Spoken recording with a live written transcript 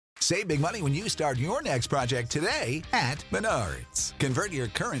Save big money when you start your next project today at Menards. Convert your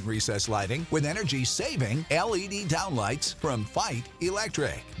current recessed lighting with energy-saving LED downlights from Fight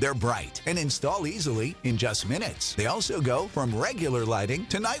Electric. They're bright and install easily in just minutes. They also go from regular lighting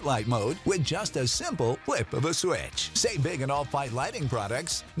to nightlight mode with just a simple flip of a switch. Save big on all Fight lighting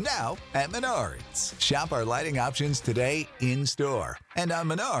products now at Menards. Shop our lighting options today in-store and on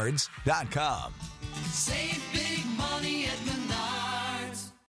Menards.com. Save big money at Menards.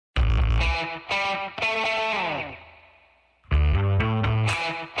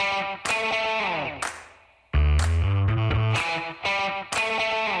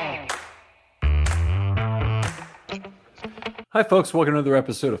 Hi, folks. Welcome to another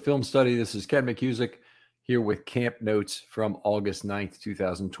episode of Film Study. This is Ken McCusick here with camp notes from August 9th,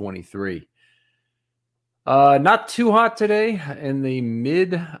 2023. Not too hot today, in the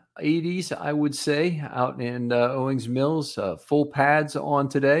mid 80s, I would say, out in Owings Mills. Full pads on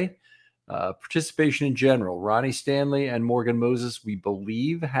today. Participation in general. Ronnie Stanley and Morgan Moses, we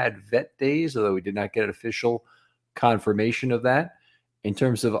believe, had vet days, although we did not get official confirmation of that. In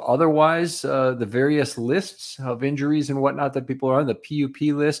terms of otherwise, the various lists of injuries and whatnot that people are on, the PUP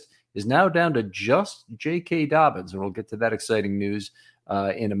list is now down to just J.K. Dobbins, and we'll get to that exciting news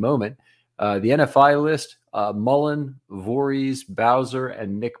in a moment. The NFI list, Mullen, Voorhees, Bowser,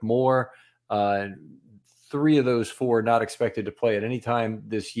 and Nick Moore. Three of those four not expected to play at any time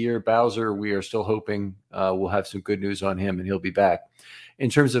this year. Bowser, we are still hoping we'll have some good news on him, and he'll be back. In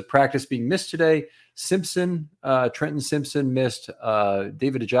terms of practice being missed today, Simpson, Trenton Simpson missed.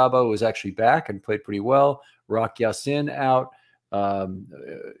 David Ajabo was actually back and played pretty well. Rock Ya-Sin out.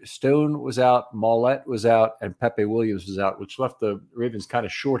 Stone was out. Mollett was out. And Pepe Williams was out, which left the Ravens kind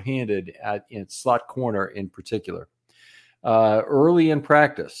of shorthanded in slot corner in particular. Early in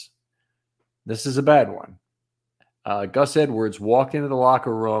practice, this is a bad one. Gus Edwards walked into the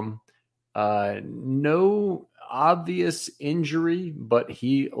locker room. No obvious injury, but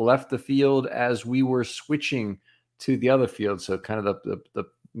he left the field as we were switching to the other field. So kind of the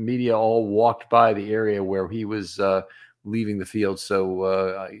media all walked by the area where he was leaving the field.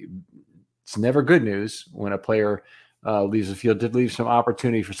 So it's never good news when a player leaves the field. Did leave some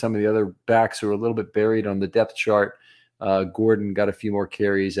opportunity for some of the other backs who are a little bit buried on the depth chart. Gordon got a few more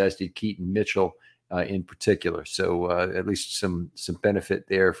carries, as did Keaton Mitchell in particular. So at least some benefit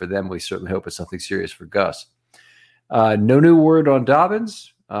there for them. We certainly hope it's something serious for Gus. No new word on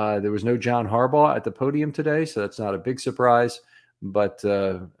Dobbins. There was no John Harbaugh at the podium today, so that's not a big surprise. But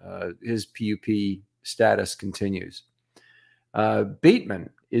his PUP status continues.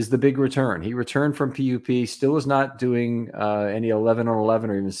 Bateman is the big return. He returned from PUP, still is not doing any 11-on-11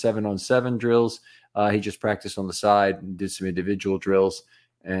 or even 7-on-7 drills. He just practiced on the side and did some individual drills,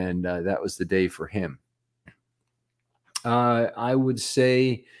 and that was the day for him. I would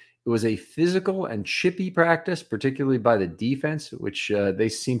say it was a physical and chippy practice, particularly by the defense, which they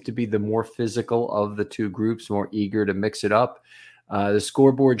seem to be the more physical of the two groups, more eager to mix it up. The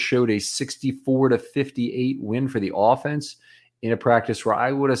scoreboard showed a 64-58 win for the offense in a practice where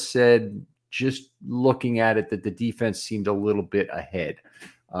I would have said, just looking at it, that the defense seemed a little bit ahead.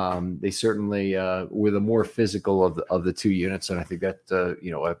 They certainly were the more physical of the two units, and I think that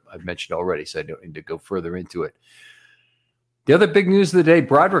I've mentioned already, so I don't need to go further into it. The other big news of the day: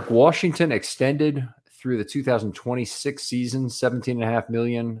 Broderick Washington extended through the 2026 season, $17.5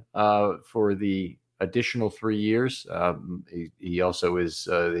 million for the additional 3 years. He also is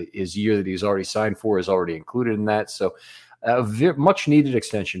his year that he's already signed for is already included in that. So a much needed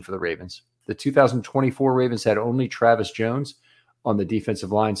extension for the Ravens. The 2024 Ravens had only Travis Jones on the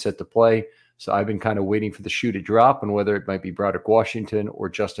defensive line set to play. So I've been kind of waiting for the shoe to drop, and whether it might be Broderick Washington or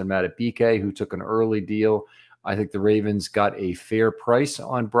Justin Madubuike, who took an early deal. I think the Ravens got a fair price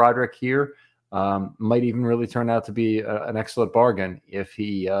on Broderick here. Might even really turn out to be an excellent bargain if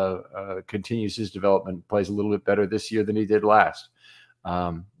he continues his development, plays a little bit better this year than he did last.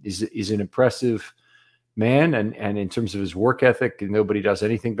 He's an impressive man, and in terms of his work ethic, nobody does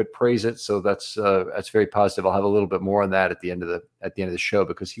anything but praise it. So that's very positive. I'll have a little bit more on that at the end of the show,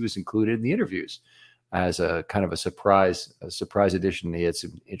 because he was included in the interviews as a kind of a surprise addition. He had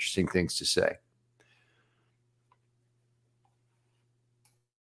some interesting things to say.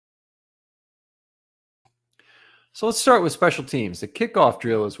 So let's start with special teams. The kickoff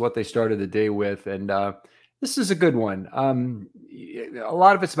drill is what they started the day with, and this is a good one. A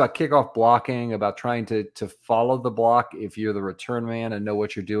lot of it's about kickoff blocking, about trying to follow the block if you're the return man and know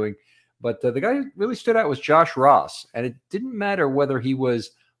what you're doing. But the guy who really stood out was Josh Ross, and it didn't matter whether he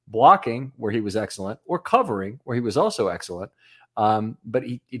was blocking, where he was excellent, or covering, where he was also excellent. But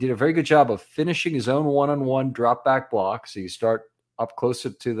he did a very good job of finishing his own one-on-one drop back block. So you start up closer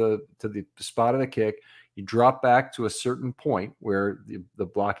to the spot of the kick. You drop back to a certain point where the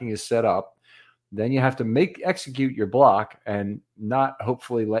blocking is set up. Then you have to execute your block and not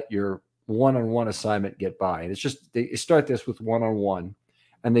hopefully let your one-on-one assignment get by. And it's just they start this with one-on-one,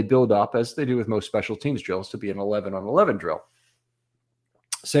 and they build up, as they do with most special teams drills, to be an 11-on-11 drill.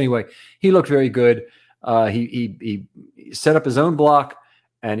 So anyway, he looked very good. He set up his own block,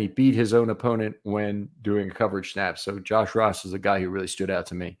 and he beat his own opponent when doing a coverage snap. So Josh Ross is a guy who really stood out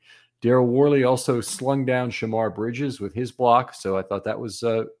to me. Daryl Worley also slung down Shamar Bridges with his block, so I thought that was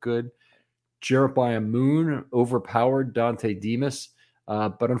good. Jeremiah Moon overpowered Dante Demas,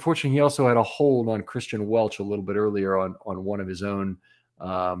 but unfortunately, he also had a hold on Christian Welch a little bit earlier on one of his own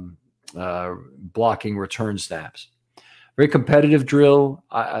blocking return snaps. Very competitive drill.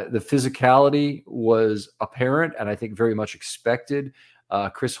 The physicality was apparent and I think very much expected.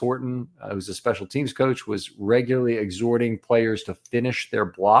 Chris Horton, who's a special teams coach, was regularly exhorting players to finish their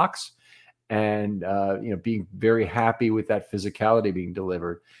blocks and being very happy with that physicality being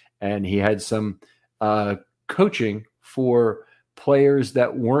delivered. And he had some coaching for players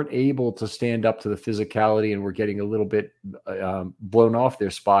that weren't able to stand up to the physicality and were getting a little bit blown off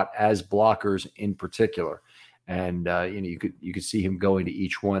their spot as blockers in particular. And you could see him going to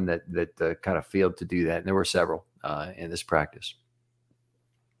each one that kind of failed to do that. And there were several in this practice.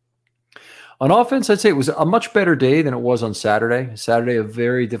 On offense, I'd say it was a much better day than it was on Saturday. Saturday, a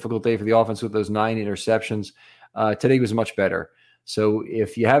very difficult day for the offense with those 9 interceptions. Today was much better. So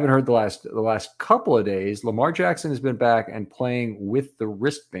if you haven't heard the last couple of days, Lamar Jackson has been back and playing with the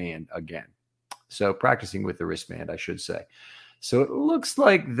wristband again. So practicing with the wristband, I should say. So it looks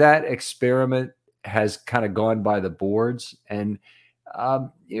like that experiment has kind of gone by the boards. And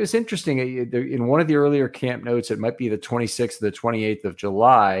it was interesting. In one of the earlier camp notes, it might be the 26th or the 28th of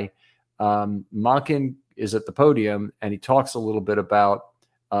July, Monken is at the podium and he talks a little bit about,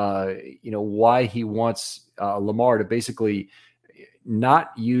 why he wants Lamar to basically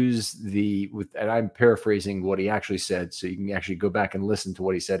not use and I'm paraphrasing what he actually said, so you can actually go back and listen to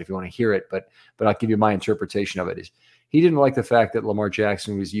what he said if you want to hear it, but I'll give you my interpretation of it. Is he didn't like the fact that Lamar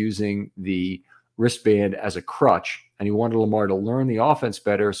Jackson was using the wristband as a crutch, and he wanted Lamar to learn the offense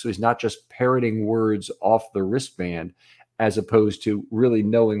better, so he's not just parroting words off the wristband as opposed to really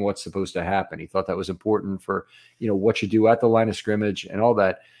knowing what's supposed to happen. He thought that was important for, what you do at the line of scrimmage and all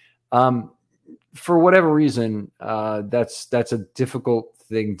that. For whatever reason, that's a difficult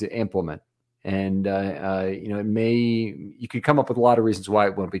thing to implement. And, you could come up with a lot of reasons why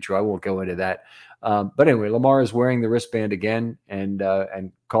it won't be true. I won't go into that. But anyway, Lamar is wearing the wristband again and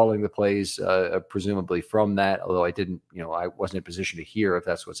calling the plays, presumably from that, although I didn't, I wasn't in a position to hear if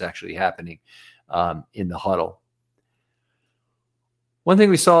that's what's actually happening in the huddle. One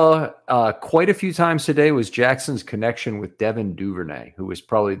thing we saw quite a few times today was Jackson's connection with Devin Duvernay, who was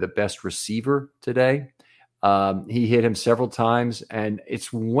probably the best receiver today. He hit him several times, and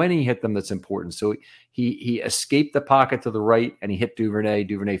it's when he hit them that's important. So he escaped the pocket to the right, and he hit Duvernay.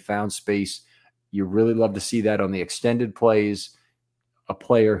 Duvernay found space. You really love to see that on the extended plays. A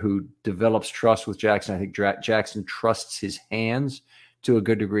player who develops trust with Jackson. I think Jackson trusts his hands to a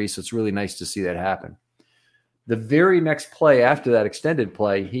good degree, so it's really nice to see that happen. The very next play after that extended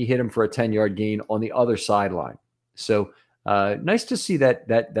play, he hit him for a 10-yard gain on the other sideline. So nice to see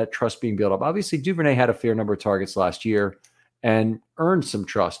that trust being built up. Obviously, Duvernay had a fair number of targets last year and earned some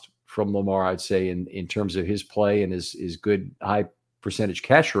trust from Lamar, I'd say, in terms of his play and his good high percentage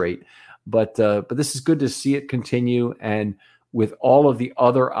catch rate. But this is good to see it continue. And with all of the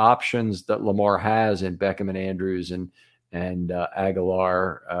other options that Lamar has in Beckham and Andrews and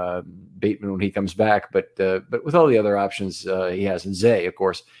Aguilar, Bateman when he comes back, but with all the other options he has, and Zay, of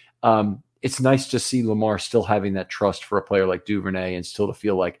course, it's nice to see Lamar still having that trust for a player like Duvernay and still to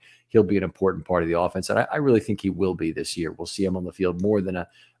feel like he'll be an important part of the offense. And I really think he will be this year. We'll see him on the field more than a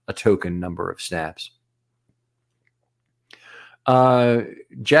token number of snaps.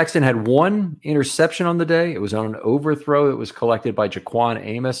 Jackson had one interception on the day. It was on an overthrow that was collected by Jaquan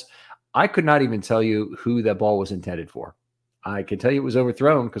Amos. I could not even tell you who that ball was intended for. I can tell you it was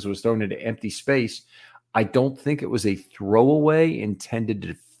overthrown because it was thrown into empty space. I don't think it was a throwaway intended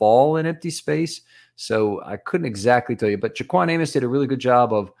to fall in empty space. So I couldn't exactly tell you, but Jaquan Amos did a really good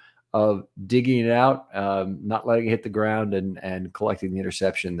job of digging it out, not letting it hit the ground and collecting the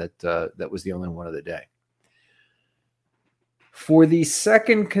interception that was the only one of the day. For the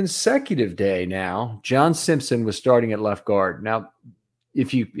second consecutive day now, John Simpson was starting at left guard. Now,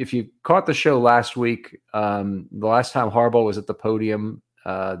 if you caught the show last week, the last time Harbaugh was at the podium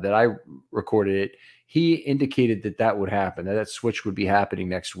that I recorded it, he indicated that would happen, that switch would be happening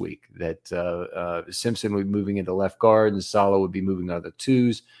next week, that Simpson would be moving into left guard and Saleh would be moving on the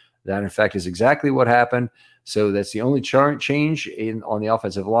twos. That, in fact, is exactly what happened. So that's the only change on the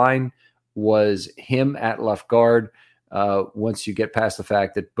offensive line was him at left guard. Once you get past the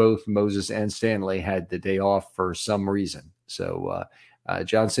fact that both Moses and Stanley had the day off for some reason. So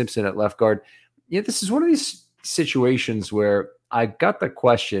John Simpson at left guard. Yeah, this is one of these situations where I got the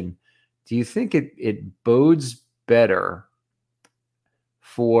question, do you think it bodes better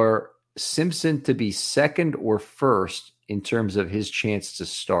for Simpson to be second or first in terms of his chance to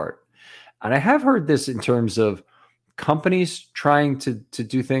start? And I have heard this in terms of companies trying to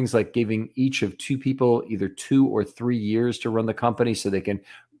do things like giving each of two people either 2 or 3 years to run the company so they can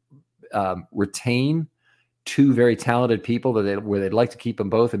retain two very talented people where they'd like to keep them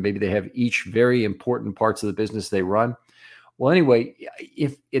both, and maybe they have each very important parts of the business they run. Well, anyway,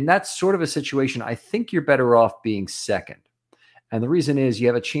 if in that sort of a situation, I think you're better off being second. And the reason is you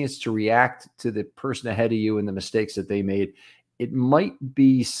have a chance to react to the person ahead of you and the mistakes that they made. It might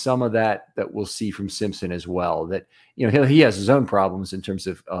be some of that we'll see from Simpson as well, that, he has his own problems in terms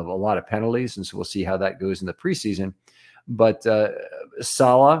of a lot of penalties. And so we'll see how that goes in the preseason. But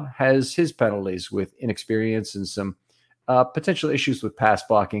Saleh has his penalties with inexperience and some potential issues with pass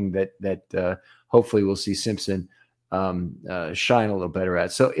blocking that hopefully we'll see Simpson shine a little better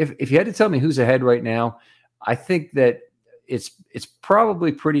at. So if you had to tell me who's ahead right now, I think that it's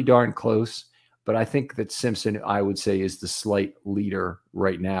probably pretty darn close, but I think that Simpson, I would say, is the slight leader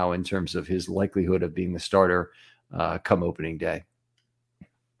right now in terms of his likelihood of being the starter come opening day.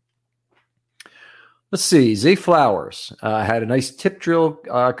 Let's see. Zay Flowers had a nice tip drill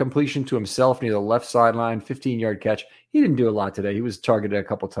completion to himself near the left sideline, 15-yard catch. He didn't do a lot today. He was targeted a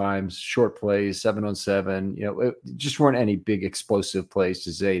couple times, short plays, 7-on-7. Just weren't any big explosive plays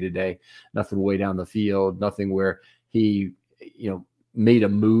to Zay today. Nothing way down the field. Nothing where he, made a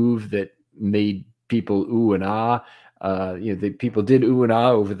move that made people ooh and ah. The people did ooh and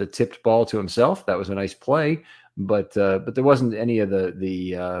ah over the tipped ball to himself. That was a nice play. But there wasn't any of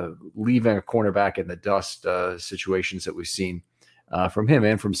the leaving a cornerback in the dust situations that we've seen from him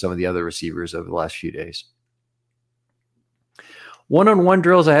and from some of the other receivers over the last few days. One-on-one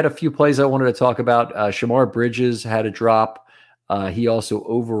drills, I had a few plays I wanted to talk about. Shamar Bridges had a drop. He also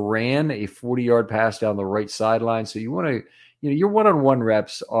overran a 40-yard pass down the right sideline. So you want to, your one-on-one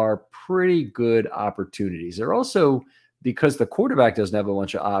reps are pretty good opportunities. They're also, because the quarterback doesn't have a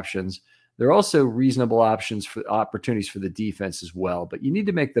bunch of options, they're also reasonable opportunities for the defense as well. But you need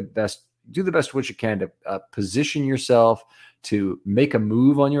to do the best what you can to position yourself to make a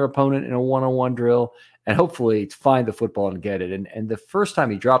move on your opponent in a one-on-one drill and hopefully to find the football and get it. And the first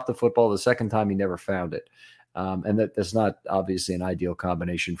time he dropped the football, the second time he never found it. And that's not obviously an ideal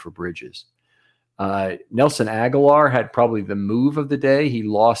combination for Bridges. Nelson Aguilar had probably the move of the day. He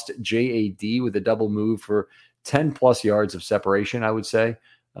lost JAD with a double move for 10 plus yards of separation, I would say.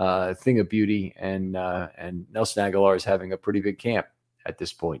 Thing of beauty, and Nelson Aguilar is having a pretty big camp at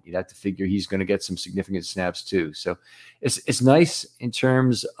this point. You'd have to figure he's going to get some significant snaps too. So it's nice in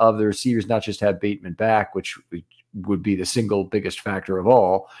terms of the receivers not just have Bateman back, which would be the single biggest factor of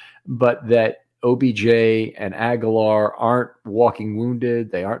all, but that OBJ and Aguilar aren't walking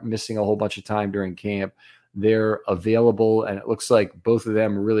wounded. They aren't missing a whole bunch of time during camp. They're available, and it looks like both of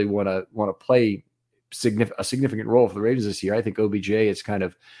them really want to play a significant role for the Ravens this year. I think OBJ is kind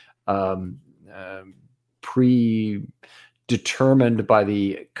of predetermined by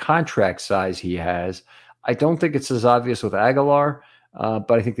the contract size he has. I don't think it's as obvious with Aguilar,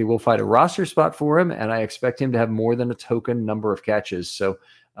 but I think they will find a roster spot for him, and I expect him to have more than a token number of catches. So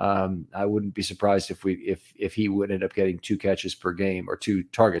I wouldn't be surprised if he would end up getting 2 catches per game, or 2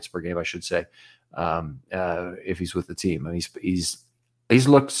 targets per game, I should say, if he's with the team. I mean, he's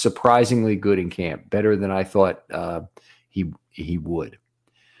looked surprisingly good in camp, better than I thought he would.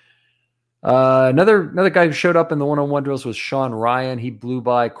 Another guy who showed up in the one-on-one drills was Sean Ryan. He blew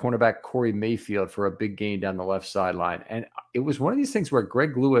by cornerback Corey Mayfield for a big gain down the left sideline. And it was one of these things where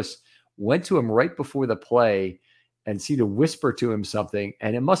Greg Lewis went to him right before the play and seemed to whisper to him something.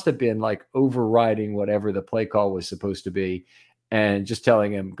 And it must have been like overriding whatever the play call was supposed to be, and just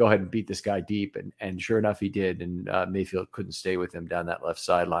telling him, go ahead and beat this guy deep. And sure enough, he did. And Mayfield couldn't stay with him down that left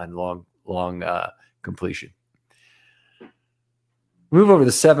sideline, long completion. Move over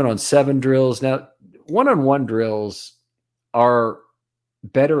to 7-on-7 drills. Now, one-on-one drills are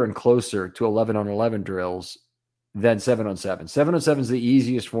better and closer to 11-on-11 drills than 7-on-7. 7-on-7 is the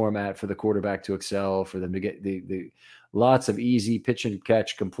easiest format for the quarterback to excel, for them to get the lots of easy pitch and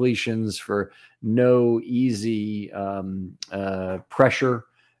catch completions, for no easy pressure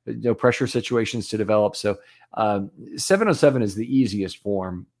no pressure situations to develop. So 7-on-7 is the easiest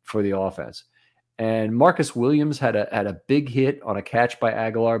form for the offense. And Marcus Williams had a big hit on a catch by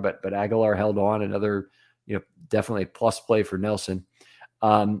Aguilar, but Aguilar held on. Another, definitely plus play for Nelson.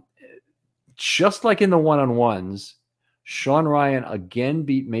 Just like in the one-on-ones, Sean Ryan again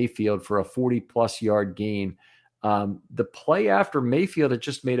beat Mayfield for a 40-plus yard gain. The play after Mayfield had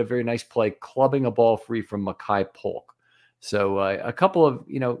just made a very nice play, clubbing a ball free from Makai Polk. So a couple of,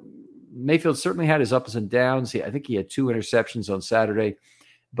 Mayfield certainly had his ups and downs. I think he had 2 interceptions on Saturday.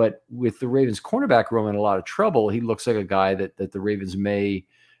 But with the Ravens cornerback room in a lot of trouble, he looks like a guy that the Ravens may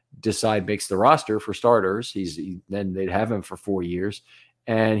decide makes the roster for starters. Then they'd have him for 4 years.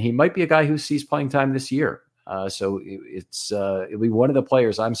 And he might be a guy who sees playing time this year. So it'll be one of the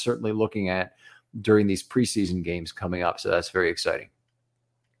players I'm certainly looking at during these preseason games coming up. So that's very exciting.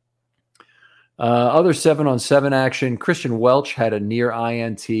 Other 7-on-7 action, Christian Welch had a near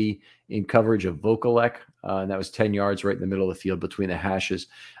INT in coverage of Vokalek, and that was 10 yards right in the middle of the field between the hashes.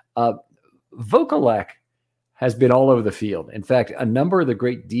 Vokalek has been all over the field. In fact, a number of the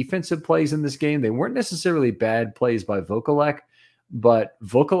great defensive plays in this game, they weren't necessarily bad plays by Vokalek, but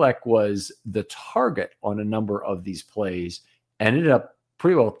Vokalek was the target on a number of these plays and ended up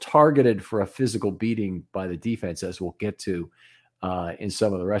pretty well targeted for a physical beating by the defense, as we'll get to in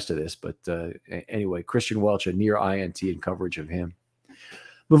some of the rest of this. But anyway, Christian Welch, a near INT in coverage of him.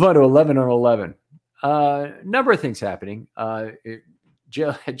 Move on to 11-on-11. Number of things happening.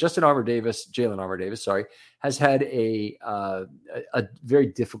 Jalen Armour Davis, has had a very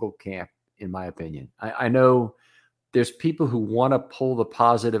difficult camp, in my opinion. I know there's people who want to pull the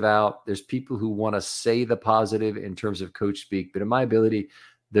positive out. There's people who want to say the positive in terms of coach speak. But in my ability,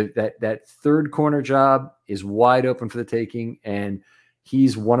 that third corner job is wide open for the taking. And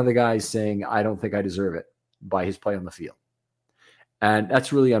he's one of the guys saying, I don't think I deserve it, by his play on the field. And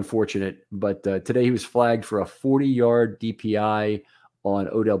that's really unfortunate. But today he was flagged for a 40-yard DPI on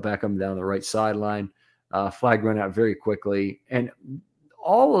Odell Beckham down the right sideline. Flag run out very quickly. And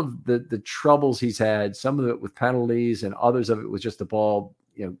all of the troubles he's had, some of it with penalties and others of it with just the ball,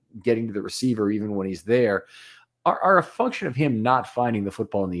 getting to the receiver even when he's there, are a function of him not finding the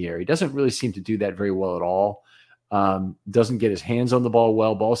football in the air. He doesn't really seem to do that very well at all. Doesn't get his hands on the ball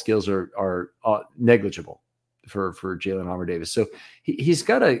well. Ball skills are negligible for Jalen Armour Davis. So he's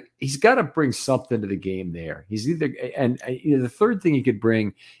got to bring something to the game there. He's either, and the third thing he could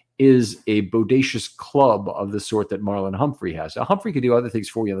bring is a bodacious club of the sort that Marlon Humphrey has. Now, Humphrey can do other things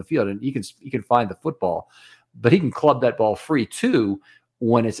for you on the field, and he can find the football, but he can club that ball free too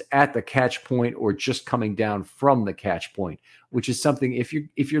when it's at the catch point or just coming down from the catch point, which is something, if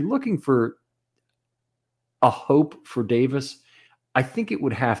you're looking for a hope for Davis, I think it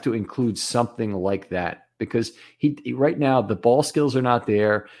would have to include something like that, because he right now the ball skills are not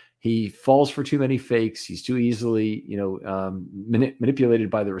there. He falls for too many fakes. He's too easily, manipulated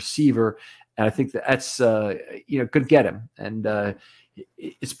by the receiver. And I think that's, could get him. And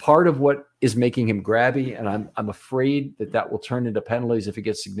it's part of what is making him grabby. And I'm afraid that will turn into penalties if he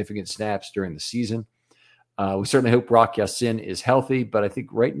gets significant snaps during the season. We certainly hope Rock Ya-Sin is healthy. But I think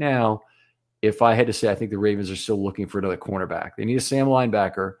right now, if I had to say, I think the Ravens are still looking for another cornerback. They need a Sam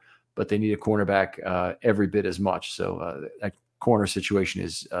linebacker, but they need a cornerback every bit as much. So that corner situation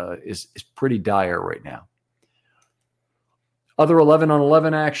is pretty dire right now. Other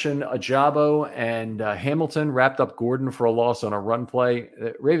 11-on-11 action, Ajabo and Hamilton wrapped up Gordon for a loss on a run play.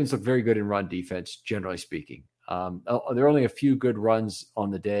 The Ravens look very good in run defense, generally speaking. There are only a few good runs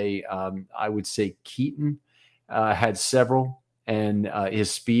on the day. I would say Keaton had several, and his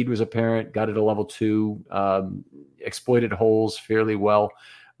speed was apparent, got it a level 2, exploited holes fairly well.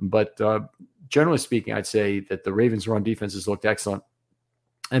 But generally speaking, I'd say that the Ravens' run defenses looked excellent.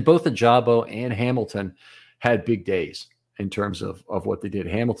 And both Ajabo and Hamilton had big days in terms of what they did.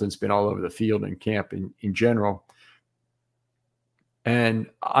 Hamilton's been all over the field in camp in general. And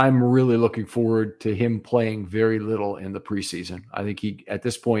I'm really looking forward to him playing very little in the preseason. I think at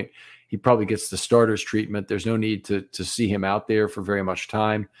this point, he probably gets the starter's treatment. There's no need to see him out there for very much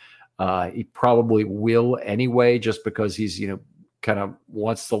time. He probably will anyway, just because he's, kind of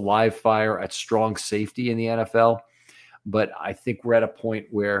wants the live fire at strong safety in the NFL. But I think we're at a point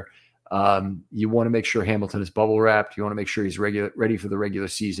where you want to make sure Hamilton is bubble wrapped. You want to make sure he's ready for the regular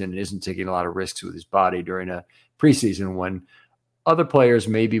season and isn't taking a lot of risks with his body during a preseason when other players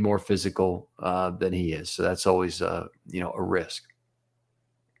may be more physical than he is. So that's always a risk.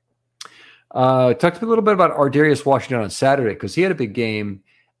 Talked a little bit about Ardarius Washington on Saturday, because he had a big game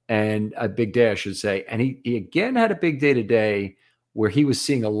and a big day, I should say. And he again had a big day today, where he was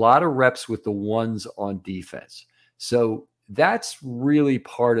seeing a lot of reps with the ones on defense. So that's really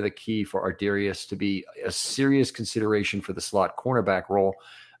part of the key for Ardarius to be a serious consideration for the slot cornerback role.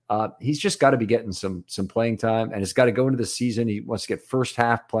 He's just got to be getting some playing time, and he's got to go into the season. He wants to get first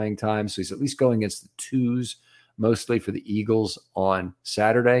half playing time, so he's at least going against the twos mostly for the Eagles on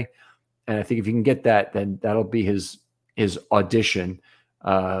Saturday. And I think if you can get that, then that'll be his audition.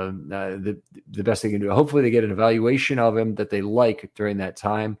 The best they can do. Hopefully, they get an evaluation of him that they like during that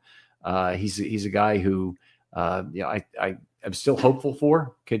time. He's a guy who I am still hopeful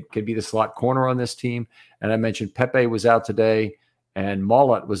for could be the slot corner on this team. And I mentioned Pepe was out today, and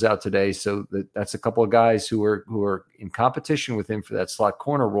Mollett was out today, so that's a couple of guys who are in competition with him for that slot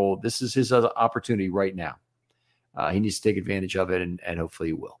corner role. This is his other opportunity right now. He needs to take advantage of it, and hopefully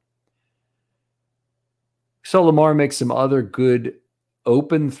he will. So Lamar makes some other good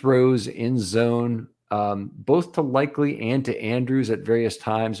open throws in zone, both to Likely and to Andrews at various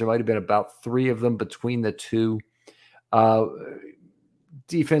times. There might have been about 3 of them between the two.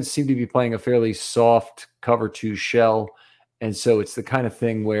 Defense seemed to be playing a fairly soft cover 2 shell. And so it's the kind of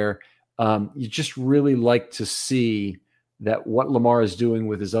thing where you just really like to see that what Lamar is doing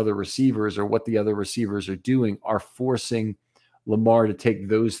with his other receivers, or what the other receivers are doing, are forcing Lamar to take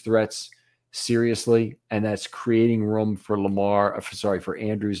those threats seriously. And that's creating room for for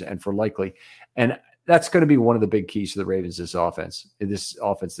Andrews and for Likely. And that's going to be one of the big keys to the Ravens this offense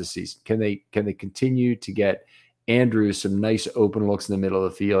this season. Can they continue to get Andrews some nice open looks in the middle of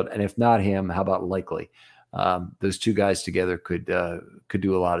the field? And if not him, how about Likely? Those two guys together could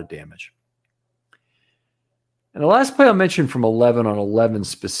do a lot of damage. And the last play I'll mention from 11 on 11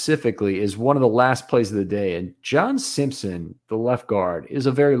 specifically is one of the last plays of the day. And John Simpson, the left guard, is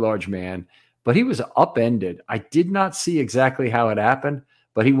a very large man, but he was upended. I did not see exactly how it happened,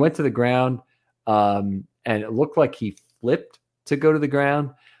 but he went to the ground, and it looked like he flipped to go to the ground.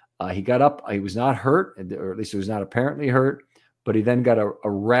 He got up. He was not hurt, or at least he was not apparently hurt, but he then got a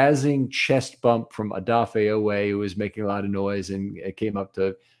razzing chest bump from Odafe Owe, who was making a lot of noise, and it came up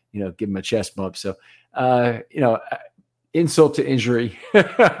to, give him a chest bump. So, insult to injury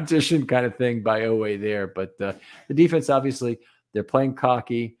addition kind of thing by Owe there. But the defense, obviously, they're playing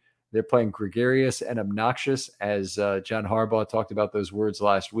cocky. They're playing gregarious and obnoxious, as John Harbaugh talked about those words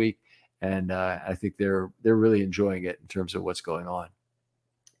last week. And I think they're really enjoying it in terms of what's going on.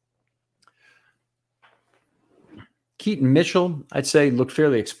 Keaton Mitchell, I'd say, looked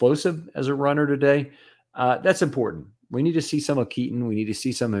fairly explosive as a runner today. That's important. We need to see some of Keaton. We need to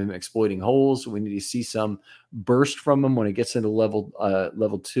see some of him exploiting holes. We need to see some burst from him when it gets into level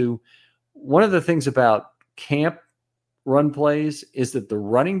 2. One of the things about camp run plays is that the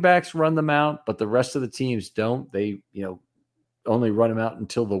running backs run them out, but the rest of the teams don't. They, only run them out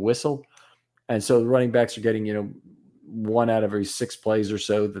until the whistle. And so the running backs are getting, 1 out of every 6 plays or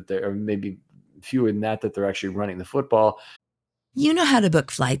so that they're, maybe fewer than that they're actually running the football. You know how to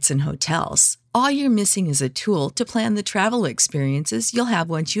book flights and hotels. All you're missing is a tool to plan the travel experiences you'll have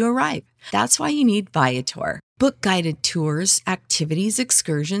once you arrive. That's why you need Viator. Book guided tours, activities,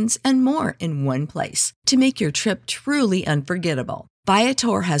 excursions, and more in one place to make your trip truly unforgettable.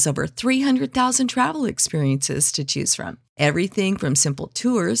 Viator has over 300,000 travel experiences to choose from. Everything from simple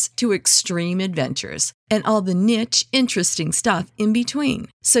tours to extreme adventures, and all the niche, interesting stuff in between.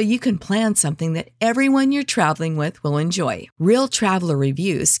 So you can plan something that everyone you're traveling with will enjoy. Real traveler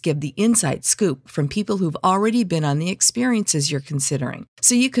reviews give the inside scoop from people who've already been on the experiences you're considering.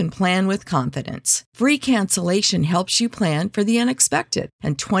 So you can plan with confidence. Free cancellation helps you plan for the unexpected.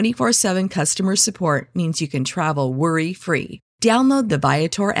 And 24/7 customer support means you can travel worry-free. Download the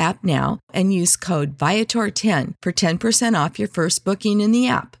Viator app now and use code Viator10 for 10% off your first booking in the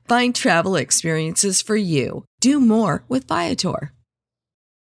app. Find travel experiences for you. Do more with Viator.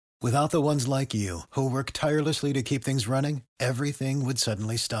 Without the ones like you, who work tirelessly to keep things running, everything would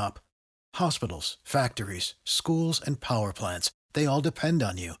suddenly stop. Hospitals, factories, schools, and power plants, they all depend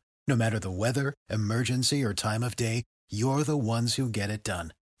on you. No matter the weather, emergency, or time of day, you're the ones who get it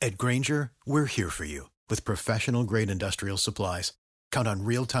done. At Grainger, we're here for you with professional-grade industrial supplies. Count on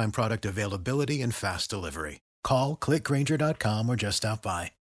real-time product availability and fast delivery. Call, clickgrainger.com, or just stop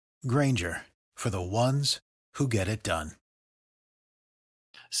by. Grainger, for the ones who get it done.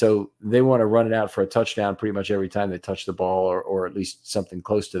 So they want to run it out for a touchdown pretty much every time they touch the ball, or at least something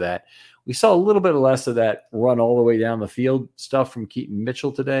close to that. We saw a little bit less of that run all the way down the field stuff from Keaton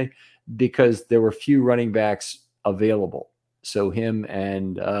Mitchell today because there were few running backs available. So him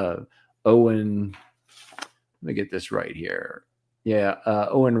and Owen... Let me get this right here. Yeah,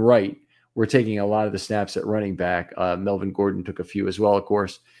 Owen Wright were taking a lot of the snaps at running back. Melvin Gordon took a few as well, of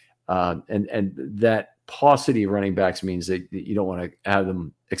course. And that paucity of running backs means that you don't want to have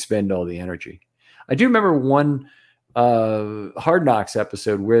them expend all the energy. I do remember one Hard Knocks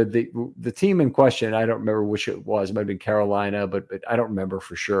episode where the team in question, I don't remember which it was, it might have been Carolina, but I don't remember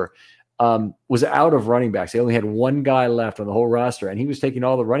for sure, was out of running backs. They only had one guy left on the whole roster, and he was taking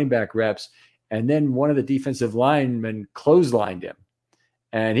all the running back reps. And then one of the defensive linemen clotheslined him,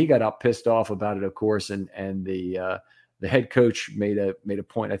 and he got up pissed off about it, of course. And the head coach made a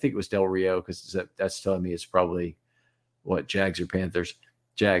point. I think it was Del Rio, because that's telling me it's probably what, Jags or Panthers,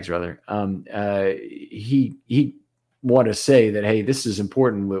 Jags rather. He want to say that, hey, this is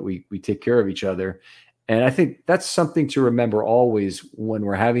important that we take care of each other. And I think that's something to remember always when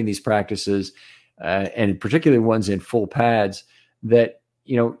we're having these practices, and particularly ones in full pads, that,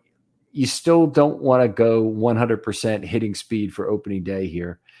 you still don't want to go 100% hitting speed for opening day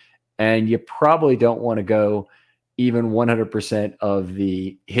here. And you probably don't want to go even 100% of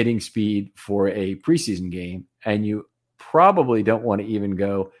the hitting speed for a preseason game. And you probably don't want to even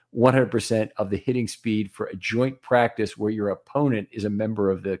go 100% of the hitting speed for a joint practice where your opponent is a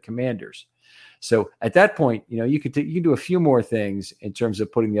member of the Commanders. So at that point, you can do a few more things in terms of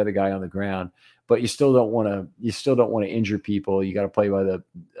putting the other guy on the ground, but you still don't want to injure people. You got to play by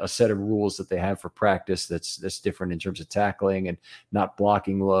a set of rules that they have for practice that's different in terms of tackling and not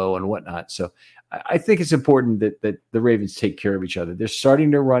blocking low and whatnot. So I think it's important that the Ravens take care of each other. They're starting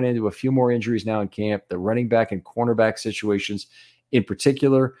to run into a few more injuries now in camp. The running back and cornerback situations in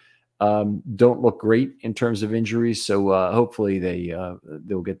particular don't look great in terms of injuries. So hopefully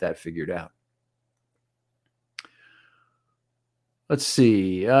they'll get that figured out. Let's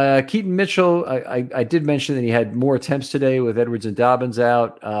see. Keaton Mitchell, I did mention that he had more attempts today with Edwards and Dobbins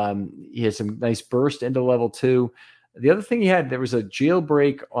out. He had some nice burst into level 2. The other thing he had, there was a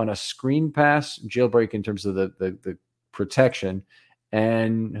jailbreak on a screen pass, jailbreak in terms of the protection.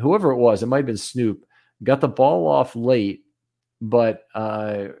 And whoever it was, it might have been Snoop, got the ball off late, but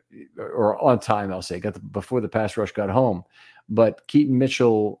or on time, I'll say, before the pass rush got home. But Keaton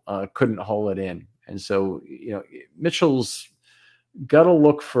Mitchell couldn't haul it in. And so, Mitchell's got to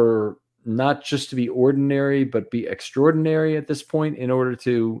look for not just to be ordinary, but be extraordinary at this point in order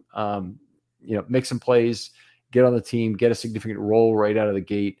to, make some plays, get on the team, get a significant role right out of the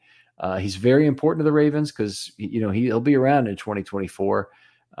gate. He's very important to the Ravens because, he'll be around in 2024.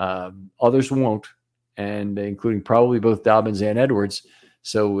 Others won't, and including probably both Dobbins and Edwards.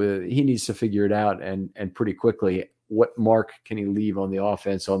 So he needs to figure it out and pretty quickly. What mark can he leave on the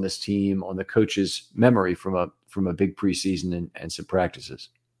offense, on this team, on the coach's memory from a big preseason and some practices?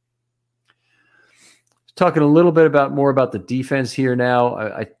 Talking a little bit more about the defense here now.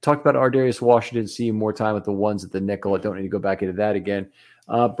 I talked about Ardarius Washington seeing more time with the ones at the nickel. I don't need to go back into that again.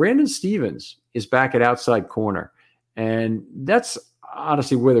 Brandon Stevens is back at outside corner, and that's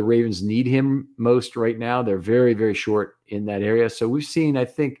honestly where the Ravens need him most right now. They're very, very short in that area. So we've seen, I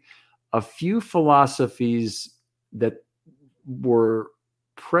think, a few philosophies that were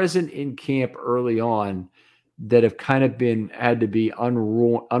present in camp early on that have kind of had to be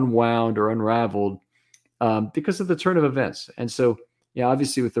unwound or unraveled because of the turn of events. And so,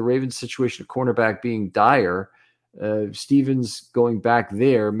 obviously with the Ravens situation of cornerback being dire, Stevens going back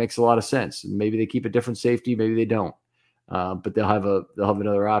there makes a lot of sense. Maybe they keep a different safety, maybe they don't. But they'll have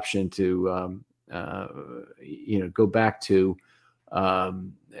another option to go back to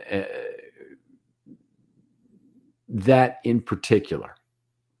that in particular.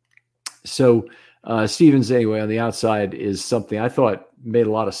 So Stevens, anyway, on the outside is something I thought made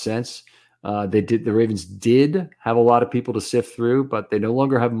a lot of sense. The Ravens did have a lot of people to sift through, but they no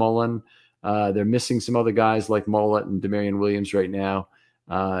longer have Mullen. They're missing some other guys like Mollett and Demarion Williams right now.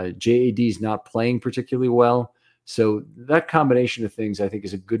 JAD is not playing particularly well. So that combination of things, I think,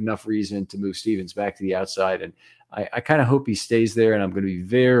 is a good enough reason to move Stevens back to the outside. And I kind of hope he stays there, and I'm going to be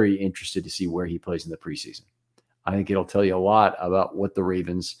very interested to see where he plays in the preseason. I think it'll tell you a lot about what the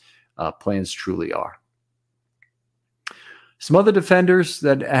Ravens' plans truly are. Some other defenders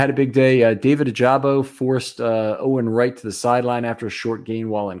that had a big day. David Ojabo forced Owen Wright to the sideline after a short gain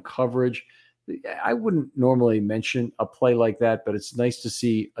while in coverage. I wouldn't normally mention a play like that, but it's nice to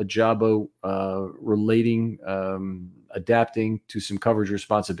see Ojabo adapting to some coverage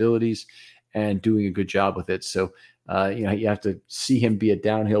responsibilities and doing a good job with it. So, you have to see him be a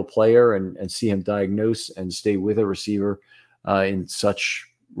downhill player and see him diagnose and stay with a receiver in such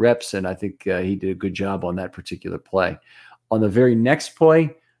reps. And I think he did a good job on that particular play. On the very next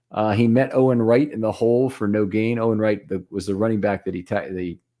play, he met Owen Wright in the hole for no gain. Owen Wright was the running back that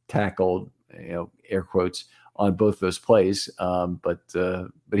he tackled, air quotes, on both those plays. But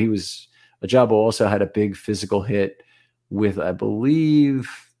Ojabo also had a big physical hit with, I believe,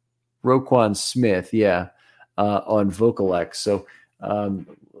 Roquan Smith, on Vokalek. So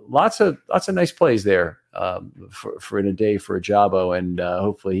Lots of nice plays there for in a day for Ajabo, and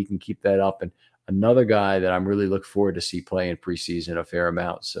hopefully he can keep that up. And another guy that I'm really looking forward to see play in preseason a fair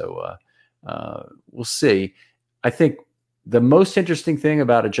amount. So we'll see. I think the most interesting thing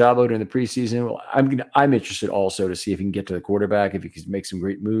about Ajabo during the preseason, I'm interested also to see if he can get to the quarterback, if he can make some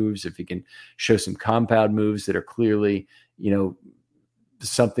great moves, if he can show some compound moves that are clearly,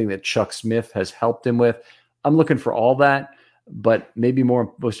 something that Chuck Smith has helped him with. I'm looking for all that, but maybe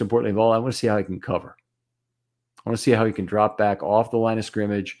most importantly of all, I want to see how he can cover. I want to see how he can drop back off the line of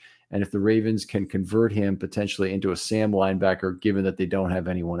scrimmage, and if the Ravens can convert him potentially into a Sam linebacker, given that they don't have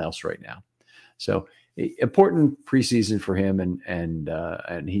anyone else right now. So important preseason for him,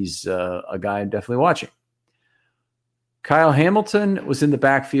 and he's a guy I'm definitely watching. Kyle Hamilton was in the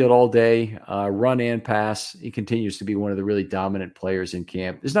backfield all day, run and pass. He continues to be one of the really dominant players in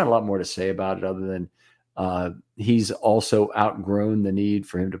camp. There's not a lot more to say about it other than he's also outgrown the need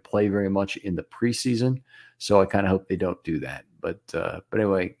for him to play very much in the preseason. So I kind of hope they don't do that. But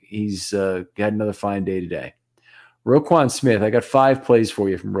anyway, he's got another fine day today. Roquan Smith, I got 5 plays for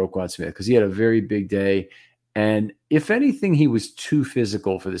you from Roquan Smith because he had a very big day. And if anything, he was too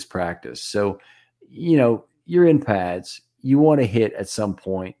physical for this practice. So, you're in pads. You want to hit at some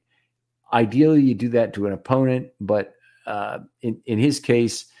point. Ideally, you do that to an opponent. But in his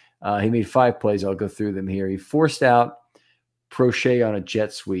case, he made 5 plays. I'll go through them here. He forced out Prochet on a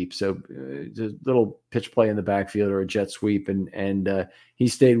jet sweep. So a little pitch play in the backfield or a jet sweep. And he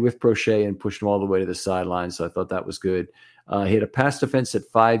stayed with Prochet and pushed him all the way to the sideline. So I thought that was good. He had a pass defense at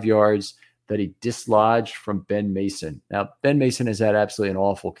 5 yards that he dislodged from Ben Mason. Now, Ben Mason has had absolutely an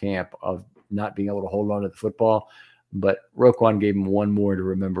awful camp of not being able to hold on to the football, but Roquan gave him one more to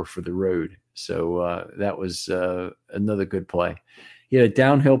remember for the road. So that was another good play. He had a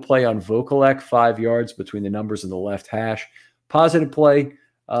downhill play on Vokalek, 5 yards between the numbers and the left hash. Positive play,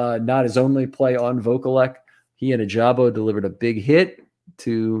 not his only play on Vokalek. He and Ajabo delivered a big hit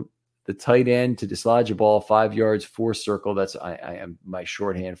to the tight end to dislodge a ball 5 yards, 4 circle. That's I am my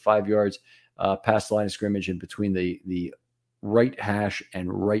shorthand, 5 yards past the line of scrimmage and between the right hash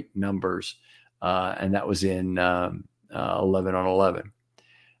and right numbers. And that was in 11 on 11.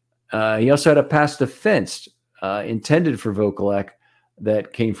 He also had a pass defense intended for Vokalek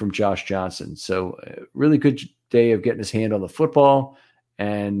that came from Josh Johnson. So really good day of getting his hand on the football,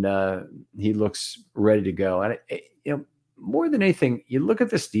 and he looks ready to go. And more than anything, you look at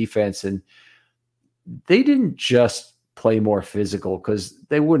this defense, and they didn't just play more physical because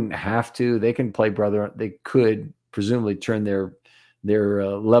they wouldn't have to. They can play brother. They could presumably turn their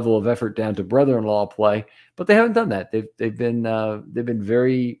level of effort down to brother-in-law play, but they haven't done that. They've been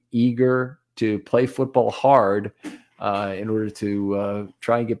very eager to play football hard in order to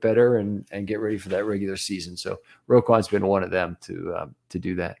try and get better and get ready for that regular season. So Roquan's been one of them to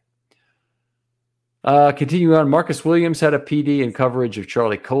do that. Continuing on, Marcus Williams had a PD in coverage of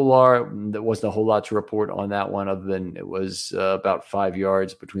Charlie Kolar. There wasn't a whole lot to report on that one other than it was about 5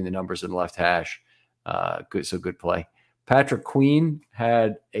 yards between the numbers and left hash. Good play. Patrick Queen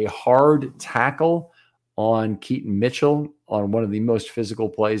had a hard tackle on Keaton Mitchell on one of the most physical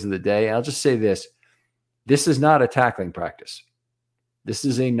plays of the day. And I'll just say this. This is not a tackling practice. This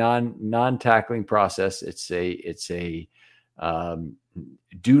is a non-tackling process. It's a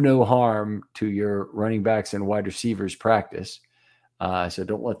do no harm to your running backs and wide receivers practice. So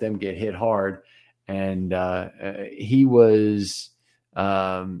don't let them get hit hard. And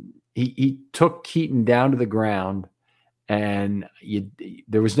he took Keaton down to the ground, and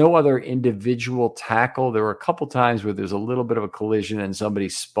there was no other individual tackle. There were a couple times where there's a little bit of a collision and somebody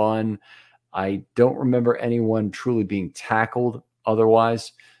spun. I don't remember anyone truly being tackled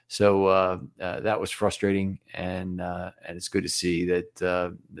otherwise. So that was frustrating, and it's good to see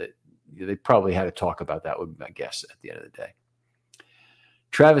that they probably had to talk about that, would be my guess at the end of the day.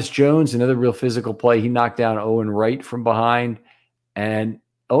 Travis Jones, another real physical play. He knocked down Owen Wright from behind, and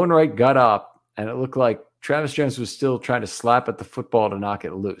Owen Wright got up, and it looked like Travis Jones was still trying to slap at the football to knock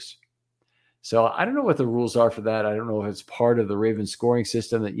it loose. So I don't know what the rules are for that. I don't know if it's part of the Ravens scoring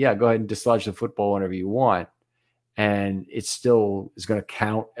system that, go ahead and dislodge the football whenever you want. And it still is going to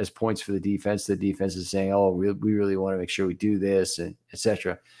count as points for the defense. The defense is saying, oh, we really want to make sure we do this, and et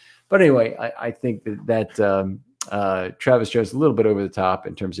cetera. But anyway, I think that Travis Jones is a little bit over the top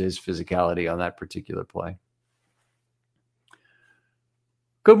in terms of his physicality on that particular play.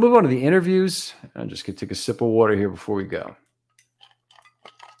 Go move on to the interviews. I'm just going to take a sip of water here before we go.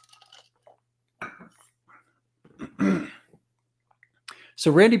 So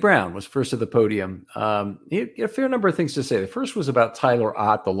Randy Brown was first at the podium. He had a fair number of things to say. The first was about Tyler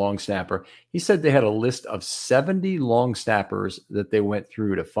Ott, the long snapper. He said they had a list of 70 long snappers that they went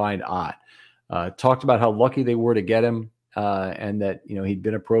through to find Ott. Talked about how lucky they were to get him, and that he'd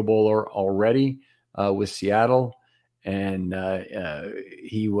been a Pro Bowler already with Seattle, and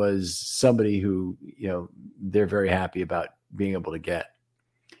he was somebody who they're very happy about being able to get.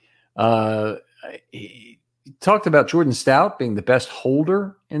 He talked about Jordan Stout being the best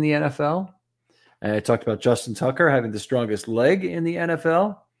holder in the NFL. And I talked about Justin Tucker having the strongest leg in the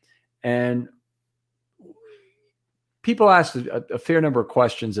NFL. And people asked a fair number of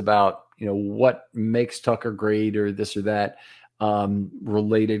questions about, what makes Tucker great or this or that,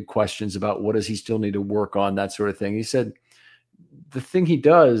 related questions about what does he still need to work on, that sort of thing. He said the thing he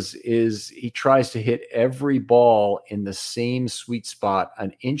does is he tries to hit every ball in the same sweet spot,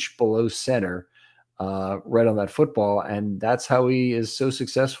 an inch below center, right on that football. And that's how he is so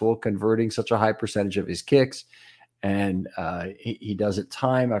successful converting such a high percentage of his kicks. And he does it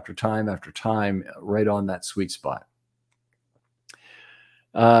time after time after time, right on that sweet spot.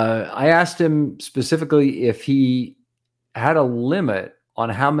 I asked him specifically if he had a limit on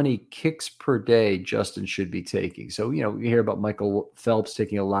how many kicks per day Justin should be taking. So, you hear about Michael Phelps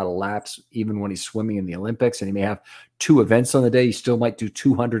taking a lot of laps, even when he's swimming in the Olympics, and he may have 2 events on the day. He still might do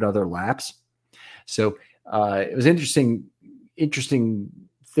 200 other laps. So it was interesting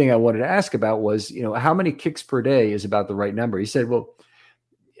thing I wanted to ask about was, how many kicks per day is about the right number? He said, well,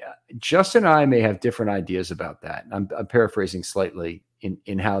 yeah, Justin and I may have different ideas about that. I'm paraphrasing slightly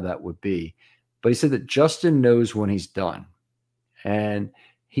in how that would be. But he said that Justin knows when he's done. And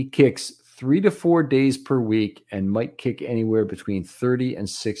he kicks 3 to 4 days per week and might kick anywhere between 30 and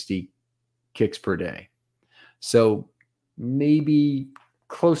 60 kicks per day. So maybe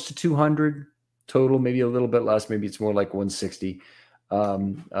close to 200 total, maybe a little bit less. Maybe it's more like 160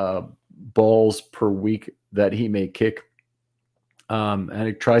 balls per week that he may kick. And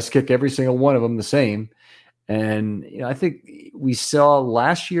he tries to kick every single one of them the same. And I think we saw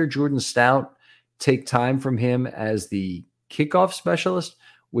last year Jordan Stout take time from him as the kickoff specialist,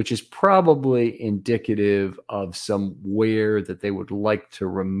 which is probably indicative of some wear that they would like to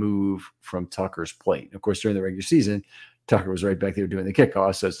remove from Tucker's plate. Of course, during the regular season, Tucker was right back there doing the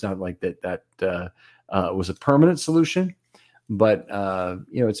kickoff, so it's not like that was a permanent solution. But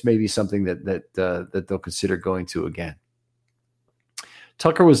it's maybe something that they'll consider going to again.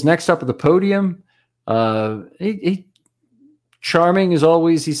 Tucker was next up at the podium. He charming as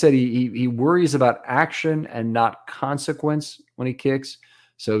always. He said he worries about action and not consequence when he kicks.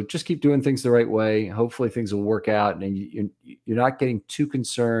 So just keep doing things the right way. Hopefully things will work out, and you're not getting too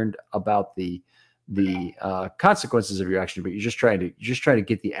concerned about the consequences of your action, but you're just trying to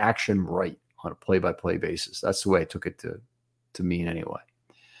get the action right on a play-by-play basis. That's the way I took it to mean anyway.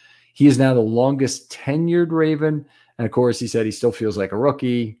 He is now the longest tenured Raven, and of course he said he still feels like a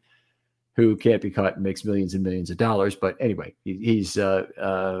rookie who can't be caught and makes millions and millions of dollars. But anyway, he's in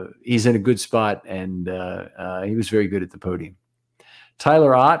a good spot, and he was very good at the podium.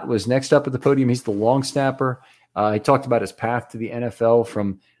 Tyler Ott was next up at the podium. He's the long snapper. He talked about his path to the NFL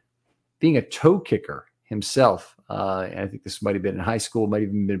from being a toe kicker himself. And I think this might have been in high school, might have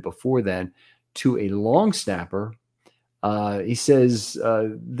even been before then, to a long snapper. He says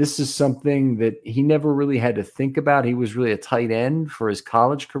this is something that he never really had to think about. He was really a tight end for his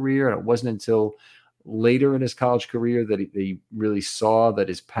college career, and it wasn't until later in his college career that he really saw that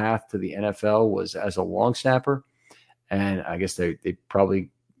his path to the NFL was as a long snapper. And I guess they probably,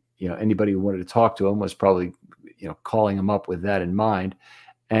 anybody who wanted to talk to him was probably, calling him up with that in mind.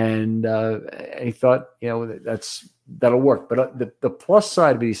 And he thought, that'll work. But the plus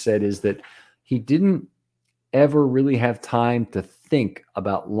side of it, he said, is that he didn't ever really have time to think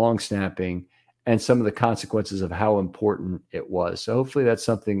about long snapping and some of the consequences of how important it was. So hopefully that's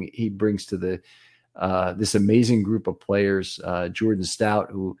something he brings to this amazing group of players. Jordan Stout,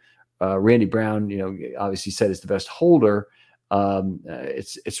 who Randy Brown, obviously said is the best holder.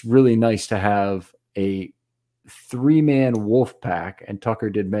 It's really nice to have a 3-man wolf pack. And Tucker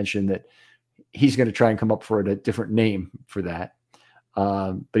did mention that he's going to try and come up for a different name for that.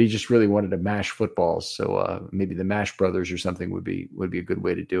 But he just really wanted to mash footballs. So maybe the Mash Brothers or something would be a good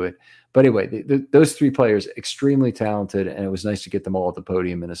way to do it. But anyway, those 3 players, extremely talented, and it was nice to get them all at the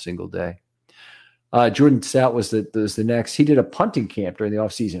podium in a single day. Jordan Stout was the next. He did a punting camp during the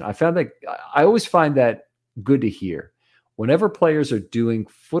offseason. I always find that good to hear. Whenever players are doing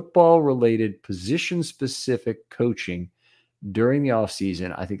football-related, position-specific coaching during the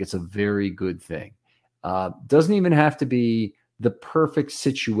offseason, I think it's a very good thing. Doesn't even have to be the perfect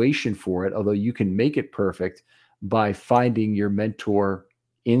situation for it, although you can make it perfect by finding your mentor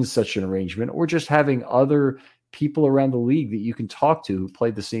in such an arrangement, or just having other people around the league that you can talk to who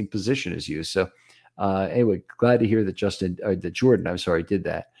play the same position as you. So anyway, glad to hear that Jordan did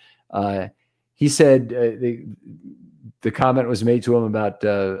that. He said the comment was made to him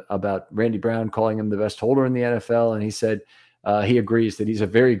about Randy Brown calling him the best holder in the NFL, and he said he agrees that he's a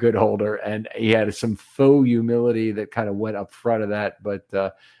very good holder, and he had some faux humility that kind of went up front of that, but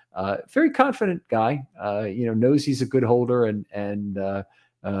very confident guy. Knows he's a good holder, and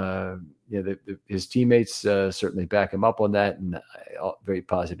his teammates certainly back him up on that, and very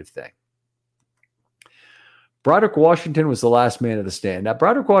positive thing. Broderick Washington was the last man of the stand. Now,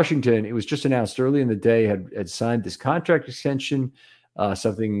 Broderick Washington, it was just announced early in the day, had signed this contract extension,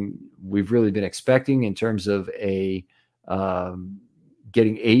 something we've really been expecting in terms of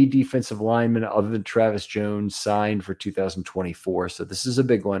getting a defensive lineman other than Travis Jones signed for 2024. So this is a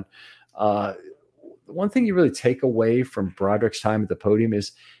big one. One thing you really take away from Broderick's time at the podium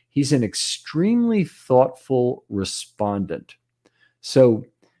is he's an extremely thoughtful respondent. So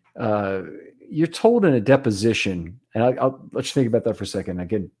you're told in a deposition, and I'll let you think about that for a second. I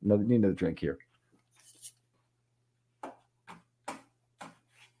need another drink here.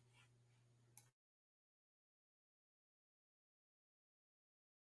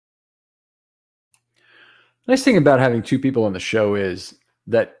 Nice thing about having two people on the show is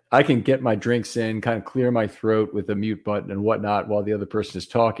that I can get my drinks in, kind of clear my throat with a mute button and whatnot while the other person is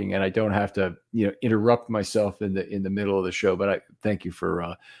talking, and I don't have to, interrupt myself in the middle of the show. But I thank you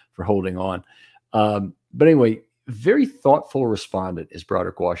for holding on. But anyway, very thoughtful respondent is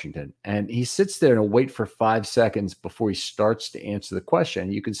Broderick Washington, and he sits there and will wait for 5 seconds before he starts to answer the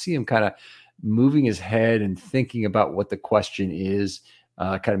question. You can see him kind of moving his head and thinking about what the question is.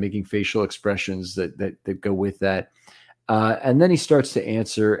 Kind of making facial expressions that go with that. And then he starts to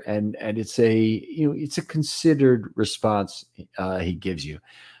answer, and it's a considered response he gives you.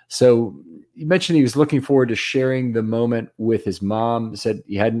 So you mentioned he was looking forward to sharing the moment with his mom. Said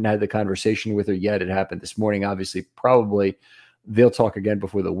he hadn't had the conversation with her yet. It happened this morning. Obviously, probably they'll talk again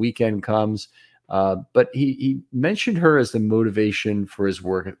before the weekend comes. But he mentioned her as the motivation for his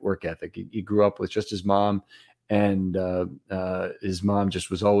work ethic. He grew up with just his mom. And his mom just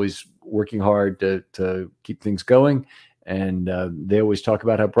was always working hard to keep things going. And they always talk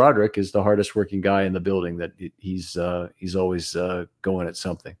about how Broderick is the hardest working guy in the building, that he's always going at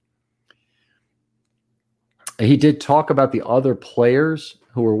something. He did talk about the other players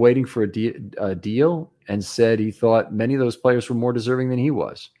who were waiting for a deal, and said he thought many of those players were more deserving than he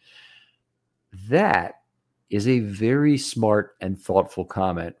was. That is a very smart and thoughtful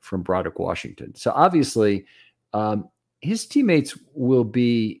comment from Broderick Washington. So obviously, his teammates will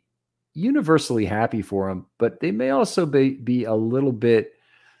be universally happy for him, but they may also be a little bit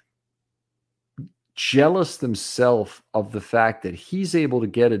jealous themselves of the fact that he's able to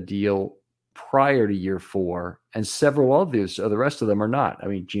get a deal prior to year 4, and several others, the rest of them are not. I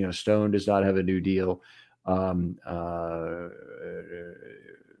mean, Geno Stone does not have a new deal.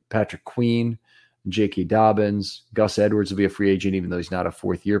 Patrick Queen, J.K. Dobbins, Gus Edwards will be a free agent, even though he's not a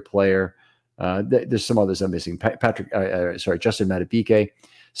 4th-year player. There's some others I'm missing. Justin Madubuike.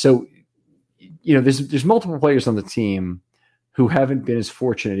 So, there's multiple players on the team who haven't been as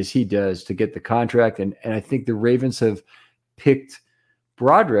fortunate as he does to get the contract. And I think the Ravens have picked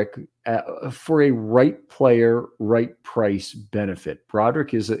Broderick for a right player, right price benefit.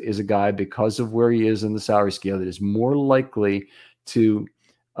 Broderick is a guy, because of where he is in the salary scale, that is more likely to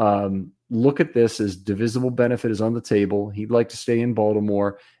look at this as divisible benefit is on the table. He'd like to stay in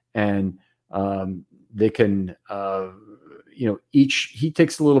Baltimore, and they can, he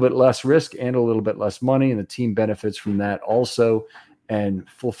takes a little bit less risk and a little bit less money, and the team benefits from that also, and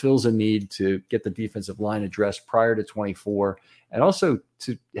fulfills a need to get the defensive line addressed prior to 24, and also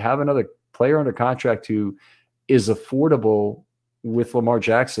to have another player under contract who is affordable, with Lamar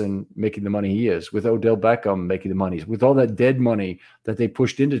Jackson making the money he is, with Odell Beckham making the money, with all that dead money that they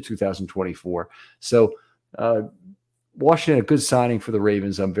pushed into 2024. So, Washington, a good signing for the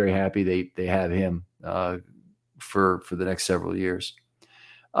Ravens. I'm very happy they have him for the next several years.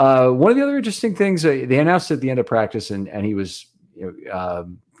 One of the other interesting things, they announced at the end of practice, and he was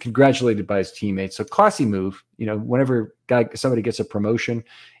congratulated by his teammates. So classy move. Whenever somebody gets a promotion,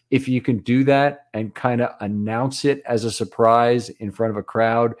 if you can do that and kind of announce it as a surprise in front of a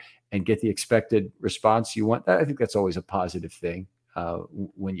crowd and get the expected response you want, I think that's always a positive thing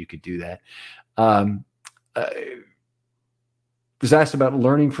when you could do that. Was asked about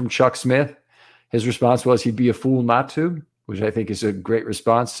learning from Chuck Smith. His response was he'd be a fool not to, which I think is a great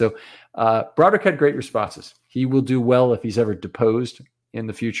response. So Broderick had great responses. He will do well if he's ever deposed in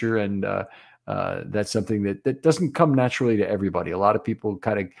the future. And That's something that doesn't come naturally to everybody. A lot of people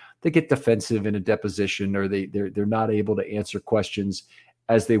they get defensive in a deposition, or they're not able to answer questions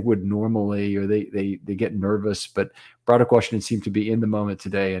as they would normally, or they get nervous. But Broderick Washington seemed to be in the moment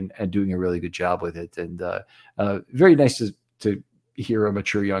today and doing a really good job with it. And very nice to hear a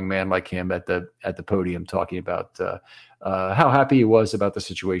mature young man like him at the podium talking about how happy he was about the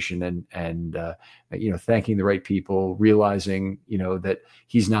situation, and thanking the right people, realizing that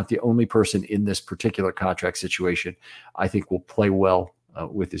he's not the only person in this particular contract situation. I think will play well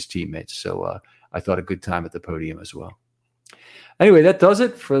with his teammates. So I thought a good time at the podium as well. Anyway, that does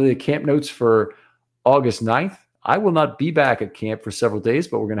it for the camp notes for August 9th. I will not be back at camp for several days,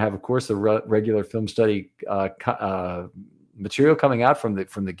 but we're going to have, of course, the regular film study material coming out from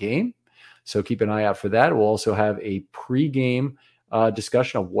the game. So keep an eye out for that. We'll also have a pregame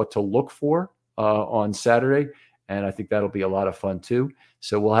discussion of what to look for on Saturday, and I think that'll be a lot of fun too.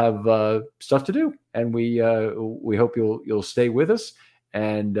 So we'll have stuff to do, and we hope you'll stay with us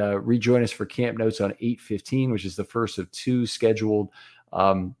and rejoin us for camp notes on 8:15, which is the first of two scheduled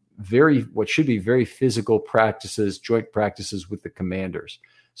what should be very physical practices, joint practices with the Commanders.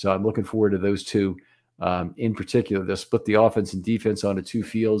 So I'm looking forward to those two. In particular, they'll split the offense and defense onto two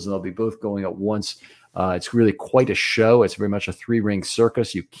fields, and they'll be both going at once. It's really quite a show. It's very much a three-ring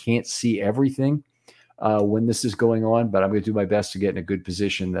circus. You can't see everything when this is going on, but I'm going to do my best to get in a good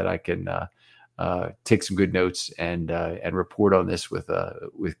position that I can take some good notes and report on this with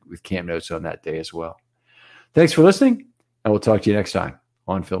camp notes on that day as well. Thanks for listening, and we'll talk to you next time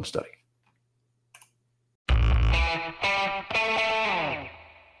on Film Study.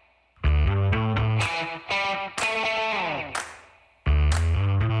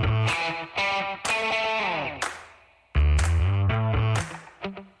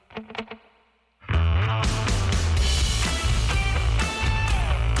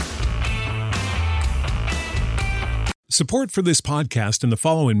 Support for this podcast and the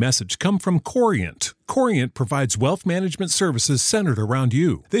following message come from Corient. Corient provides wealth management services centered around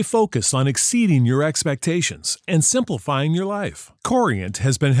you. They focus on exceeding your expectations and simplifying your life. Corient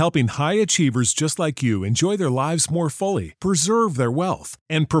has been helping high achievers just like you enjoy their lives more fully, preserve their wealth,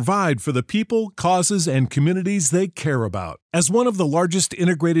 and provide for the people, causes, and communities they care about. As one of the largest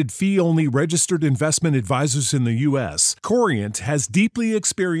integrated fee-only registered investment advisors in the U.S., Corient has deeply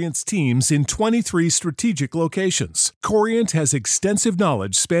experienced teams in 23 strategic locations. Corient has extensive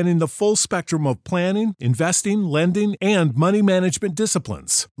knowledge spanning the full spectrum of planning, investing, lending, and money management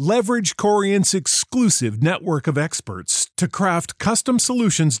disciplines. Leverage Corient's exclusive network of experts to craft custom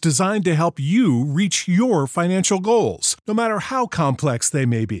solutions designed to help you reach your financial goals, no matter how complex they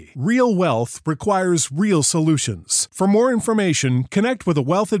may be. Real wealth requires real solutions. For more information, connect with a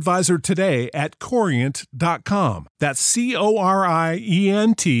wealth advisor today at Corient.com. That's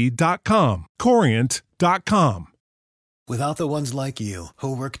Corient.com. Corient.com. Without the ones like you,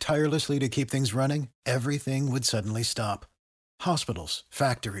 who work tirelessly to keep things running, everything would suddenly stop. Hospitals,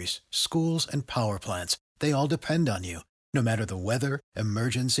 factories, schools, and power plants, they all depend on you. No matter the weather,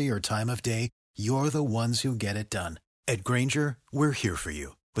 emergency, or time of day, you're the ones who get it done. At Grainger, we're here for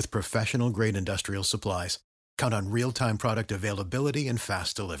you with professional-grade industrial supplies. Count on real-time product availability and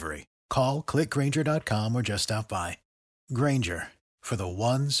fast delivery. Call, click Grainger.com, or just stop by. Grainger, for the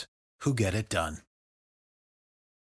ones who get it done.